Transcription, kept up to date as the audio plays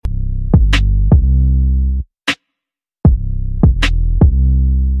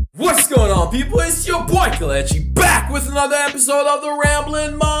people? It's your boy Kalechi back with another episode of the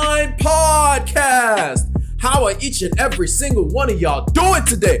Ramblin' Mind Podcast. How are each and every single one of y'all doing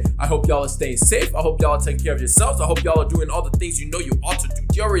today? I hope y'all are staying safe. I hope y'all are taking care of yourselves. I hope y'all are doing all the things you know you ought to do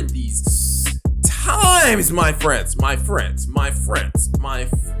during these times, my friends.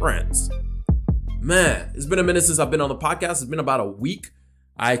 Man, it's been a minute since I've been on the podcast. It's been about a week.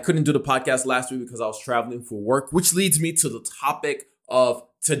 I couldn't do the podcast last week because I was traveling for work, which leads me to the topic of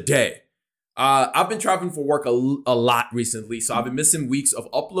today. I've been traveling for work a lot recently, so I've been missing weeks of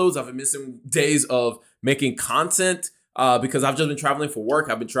uploads. I've been missing days of making content because I've just been traveling for work.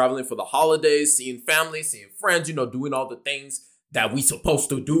 I've been traveling for the holidays, seeing family, seeing friends, doing all the things that we supposed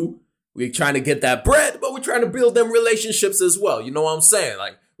to do. We're trying to get that bread, but we're trying to build them relationships as well. You know what I'm saying?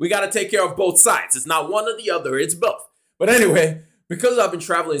 Like, we got to take care of both sides. It's not one or the other, it's both. But anyway, because I've been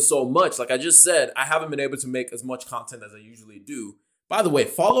traveling so much, like I just said, I haven't been able to make as much content as I usually do. By the way,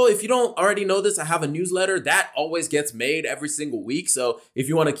 follow, if you don't already know this, I have a newsletter that always gets made every single week. So if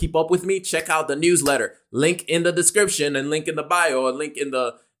you want to keep up with me, check out the newsletter. Link in the description and link in the bio and link in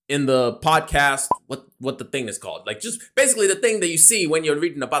the podcast, what the thing is called. Like, just basically the thing that you see when you're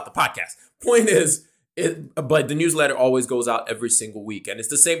reading about the podcast. Point is, but the newsletter always goes out every single week. And it's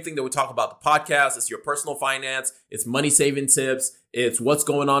the same thing that we talk about the podcast. It's your personal finance. It's money saving tips. It's what's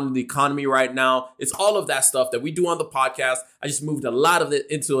going on in the economy right now. It's all of that stuff that we do on the podcast. I just moved a lot of it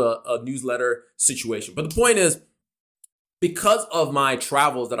into a newsletter situation. But the point is, because of my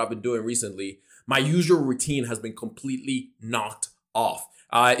travels that I've been doing recently, my usual routine has been completely knocked off.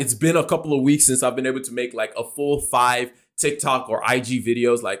 It's been a couple of weeks since I've been able to make like a full 5 TikTok or IG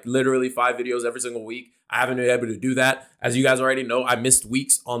videos, like literally 5 videos every single week. I haven't been able to do that. As you guys already know, I missed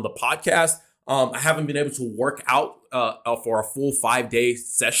weeks on the podcast. I haven't been able to work out for a full 5-day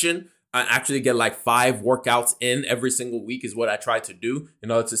session. I actually get like 5 workouts in every single week is what I try to do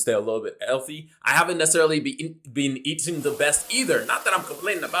in order to stay a little bit healthy. I haven't necessarily been eating the best either. Not that I'm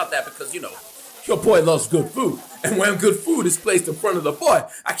complaining about that because, your boy loves good food. And when good food is placed in front of the boy,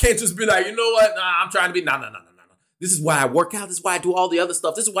 I can't just be like, you know what? Nah, I'm trying to be, no. This is why I work out. This is why I do all the other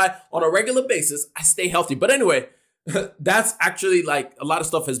stuff. This is why on a regular basis, I stay healthy. But anyway, that's actually like a lot of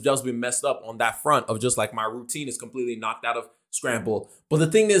stuff has just been messed up on that front of just like my routine is completely knocked out of scramble. But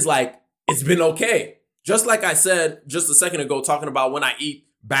the thing is, like, it's been okay. Just like I said just a second ago, talking about when I eat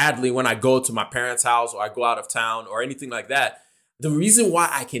badly, when I go to my parents' house or I go out of town or anything like that. The reason why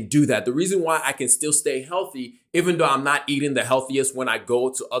I can do that, the reason why I can still stay healthy, even though I'm not eating the healthiest when I go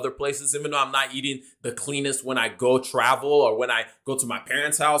to other places, even though I'm not eating the cleanest when I go travel or when I go to my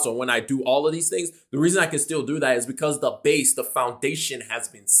parents' house or when I do all of these things, the reason I can still do that is because the foundation has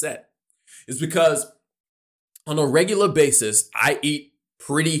been set. It's because on a regular basis, I eat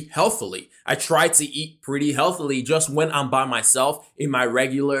pretty healthily. I try to eat pretty healthily just when I'm by myself in my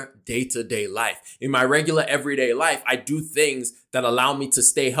regular day-to-day life. In my regular everyday life, I do things that allow me to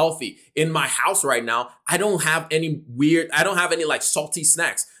stay healthy. In my house right now, I don't have any like salty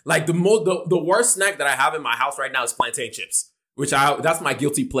snacks. Like the worst snack that I have in my house right now is plantain chips, that's my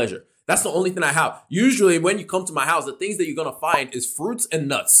guilty pleasure. That's the only thing I have. Usually when you come to my house, the things that you're going to find is fruits and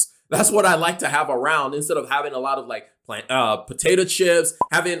nuts. That's what I like to have around instead of having a lot of like potato chips,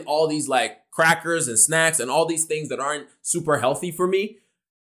 having all these like crackers and snacks and all these things that aren't super healthy for me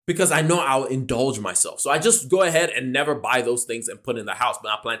because I know I'll indulge myself. So I just go ahead and never buy those things and put in the house. But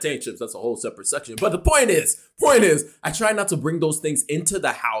not plantain chips, that's a whole separate section. But the point is, I try not to bring those things into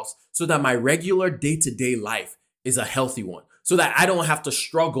the house so that my regular day-to-day life is a healthy one. So that I don't have to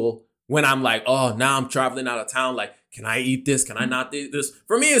struggle when I'm like, oh, now I'm traveling out of town. Like, can I eat this? Can I not eat this?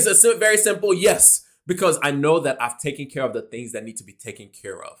 For me, it's a very simple yes, because I know that I've taken care of the things that need to be taken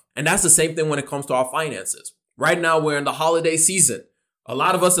care of. And that's the same thing when it comes to our finances. Right now, we're in the holiday season. A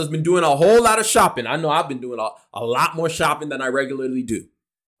lot of us has been doing a whole lot of shopping. I know I've been doing a lot more shopping than I regularly do.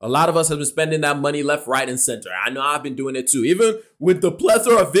 A lot of us have been spending that money left, right, and center. I know I've been doing it too. Even with the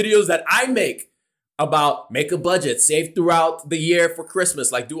plethora of videos that I make about make a budget, save throughout the year for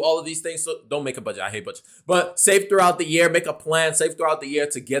Christmas, like do all of these things. So don't make a budget. I hate budgets, but save throughout the year, make a plan, save throughout the year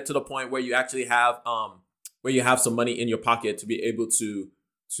to get to the point where you actually have, where you have some money in your pocket to be able to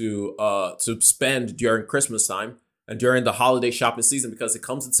spend during Christmas time and during the holiday shopping season, because it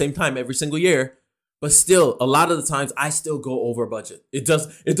comes at the same time every single year. But still, a lot of the times I still go over budget. It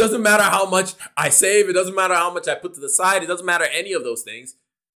doesn't matter how much I save. It doesn't matter how much I put to the side. It doesn't matter any of those things.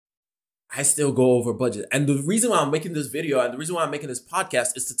 I still go over budget. And the reason why I'm making this video and the reason why I'm making this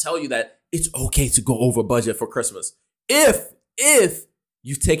podcast is to tell you that it's okay to go over budget for Christmas. If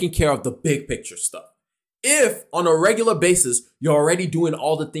you've taken care of the big picture stuff. If on a regular basis, you're already doing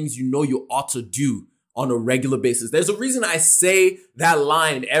all the things you know you ought to do on a regular basis. There's a reason I say that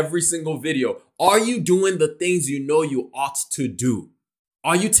line every single video. Are you doing the things you know you ought to do?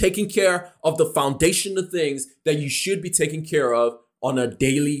 Are you taking care of the foundation of things that you should be taking care of on a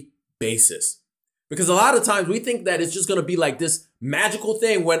daily basis? Because a lot of times we think that it's just going to be like this magical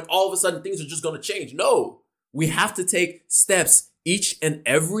thing when all of a sudden things are just going to change. No, we have to take steps each and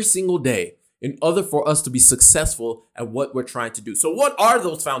every single day in order for us to be successful at what we're trying to do. So what are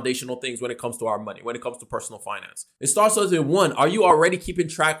those foundational things when it comes to our money, when it comes to personal finance? It starts with one, are you already keeping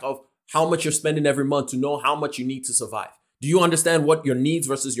track of how much you're spending every month to know how much you need to survive? Do you understand what your needs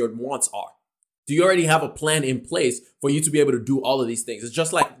versus your wants are? Do you already have a plan in place for you to be able to do all of these things? It's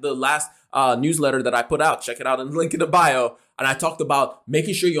just like the last newsletter that I put out. Check it out in the link in the bio. And I talked about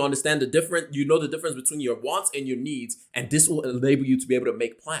making sure you understand the difference between your wants and your needs, and this will enable you to be able to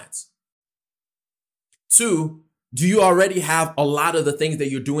make plans. 2, do you already have a lot of the things that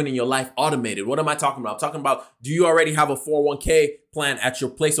you're doing in your life automated? What am I talking about? I'm talking about, do you already have a 401k plan at your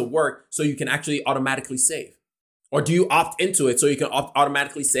place of work so you can actually automatically save? Or do you opt into it so you can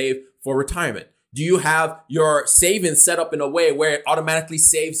automatically save for retirement? Do you have your savings set up in a way where it automatically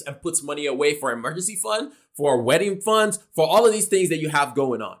saves and puts money away for emergency fund, for wedding funds, for all of these things that you have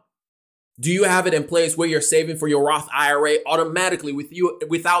going on? Do you have it in place where you're saving for your Roth IRA automatically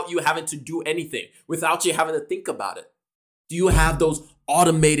without you having to do anything, without you having to think about it? Do you have those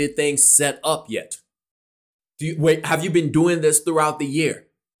automated things set up yet? Have you been doing this throughout the year?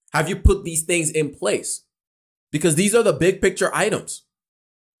 Have you put these things in place? Because these are the big picture items.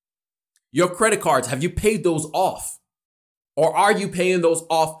 Your credit cards, have you paid those off? Or are you paying those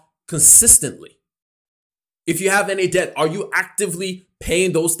off consistently? If you have any debt, are you actively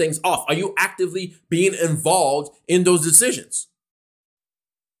paying those things off? Are you actively being involved in those decisions?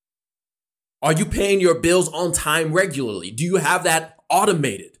 Are you paying your bills on time regularly? Do you have that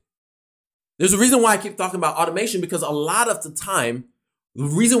automated? There's a reason why I keep talking about automation, because a lot of the time, the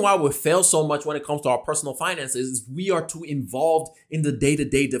reason why we fail so much when it comes to our personal finances is we are too involved in the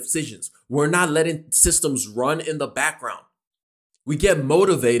day-to-day decisions. We're not letting systems run in the background. We get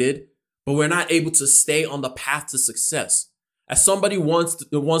motivated, but we're not able to stay on the path to success. As somebody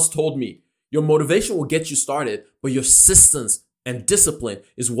once told me, your motivation will get you started, but your systems and discipline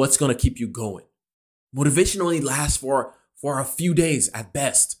is what's going to keep you going. Motivation only lasts for a few days at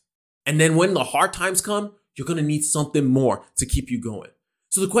best. And then when the hard times come, you're going to need something more to keep you going.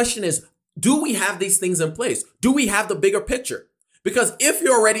 So the question is, do we have these things in place? Do we have the bigger picture? Because if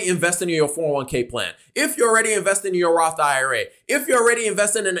you're already investing in your 401k plan, if you're already investing in your Roth IRA, if you're already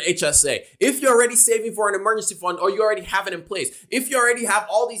investing in an HSA, if you're already saving for an emergency fund, or you already have it in place, if you already have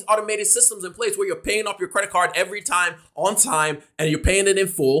all these automated systems in place where you're paying off your credit card every time on time and you're paying it in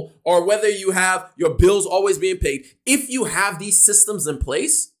full, or whether you have your bills always being paid, if you have these systems in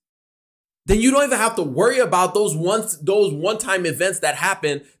place, then you don't even have to worry about those one-time events that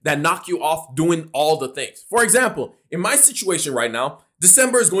happen that knock you off doing all the things. For example, in my situation right now,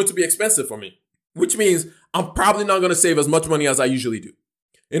 December is going to be expensive for me, which means I'm probably not going to save as much money as I usually do.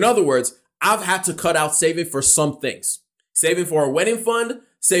 In other words, I've had to cut out saving for some things. Saving for a wedding fund,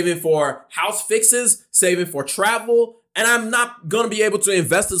 saving for house fixes, saving for travel, and I'm not going to be able to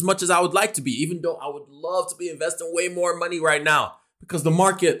invest as much as I would like to be, even though I would love to be investing way more money right now because the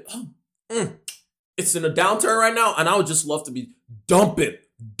market, it's in a downturn right now, and I would just love to be dumping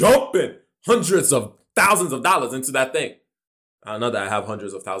hundreds of thousands of dollars into that thing. I know that I have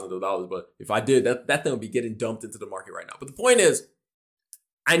hundreds of thousands of dollars, but if I did, that thing would be getting dumped into the market right now. But the point is,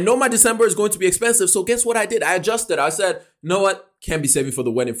 I know my December is going to be expensive, so guess what I did? I adjusted. I said, you know what? Can't be saving for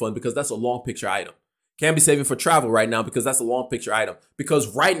the wedding fund because that's a long picture item. Can't be saving for travel right now because that's a long picture item.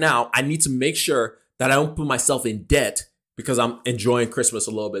 Because right now, I need to make sure that I don't put myself in debt because I'm enjoying Christmas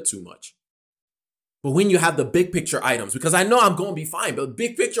a little bit too much. But when you have the big picture items, because I know I'm going to be fine, but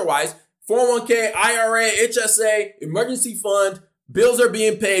big picture wise, 401k, IRA, HSA, emergency fund, bills are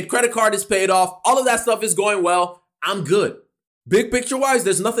being paid, credit card is paid off, all of that stuff is going well, I'm good. Big picture wise,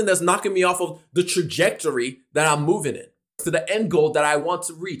 there's nothing that's knocking me off of the trajectory that I'm moving in, to the end goal that I want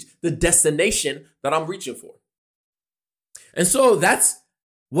to reach, the destination that I'm reaching for. And so that's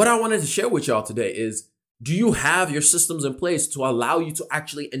what I wanted to share with y'all today is, do you have your systems in place to allow you to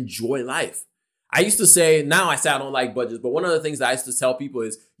actually enjoy life? I used to say, now I say I don't like budgets, but one of the things that I used to tell people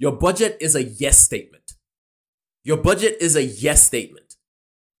is your budget is a yes statement. Your budget is a yes statement.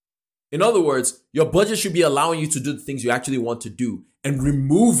 In other words, your budget should be allowing you to do the things you actually want to do and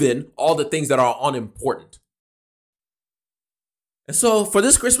removing all the things that are unimportant. And so for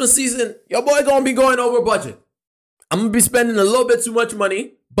this Christmas season, your boy gonna be going over budget. I'm gonna be spending a little bit too much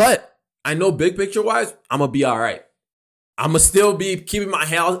money, but I know big picture wise, I'm gonna be all right. I'm gonna still be keeping my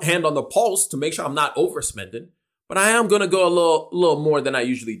hand on the pulse to make sure I'm not overspending, but I am gonna go a little more than I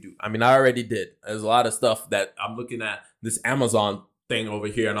usually do. I mean, I already did. There's a lot of stuff that I'm looking at this Amazon thing over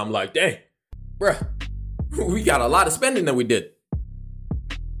here, and I'm like, dang, bruh, we got a lot of spending that we did.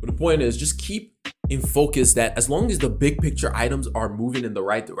 But the point is, just keep in focus that as long as the big picture items are moving in the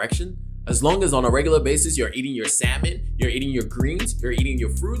right direction, as long as on a regular basis you're eating your salmon, you're eating your greens, you're eating your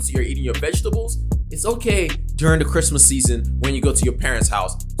fruits, you're eating your vegetables, it's okay during the Christmas season when you go to your parents'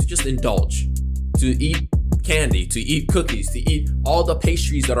 house to just indulge, to eat candy, to eat cookies, to eat all the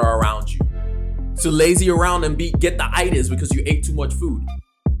pastries that are around you, to lazy around and get the itis because you ate too much food,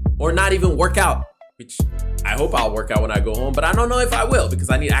 or not even work out, which I hope I'll work out when I go home, but I don't know if I will because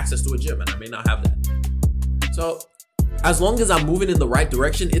I need access to a gym and I may not have that. So as long as I'm moving in the right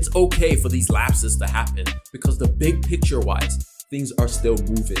direction, it's okay for these lapses to happen because the big picture wise, things are still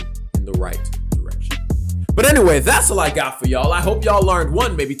moving in the right direction. But anyway, that's all I got for y'all. I hope y'all learned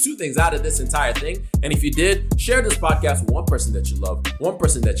one, maybe two things out of this entire thing. And if you did, share this podcast with one person that you love, one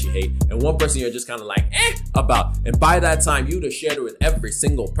person that you hate, and one person you're just kind of like, about. And by that time, you'd have shared it with every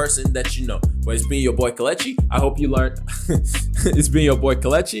single person that you know. But it's been your boy Kelechi. I hope you learned. It's been your boy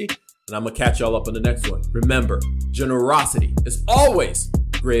Kelechi. And I'm going to catch y'all up on the next one. Remember, generosity is always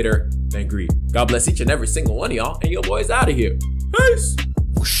greater than greed. God bless each and every single one of y'all. And your boy's out of here. Peace.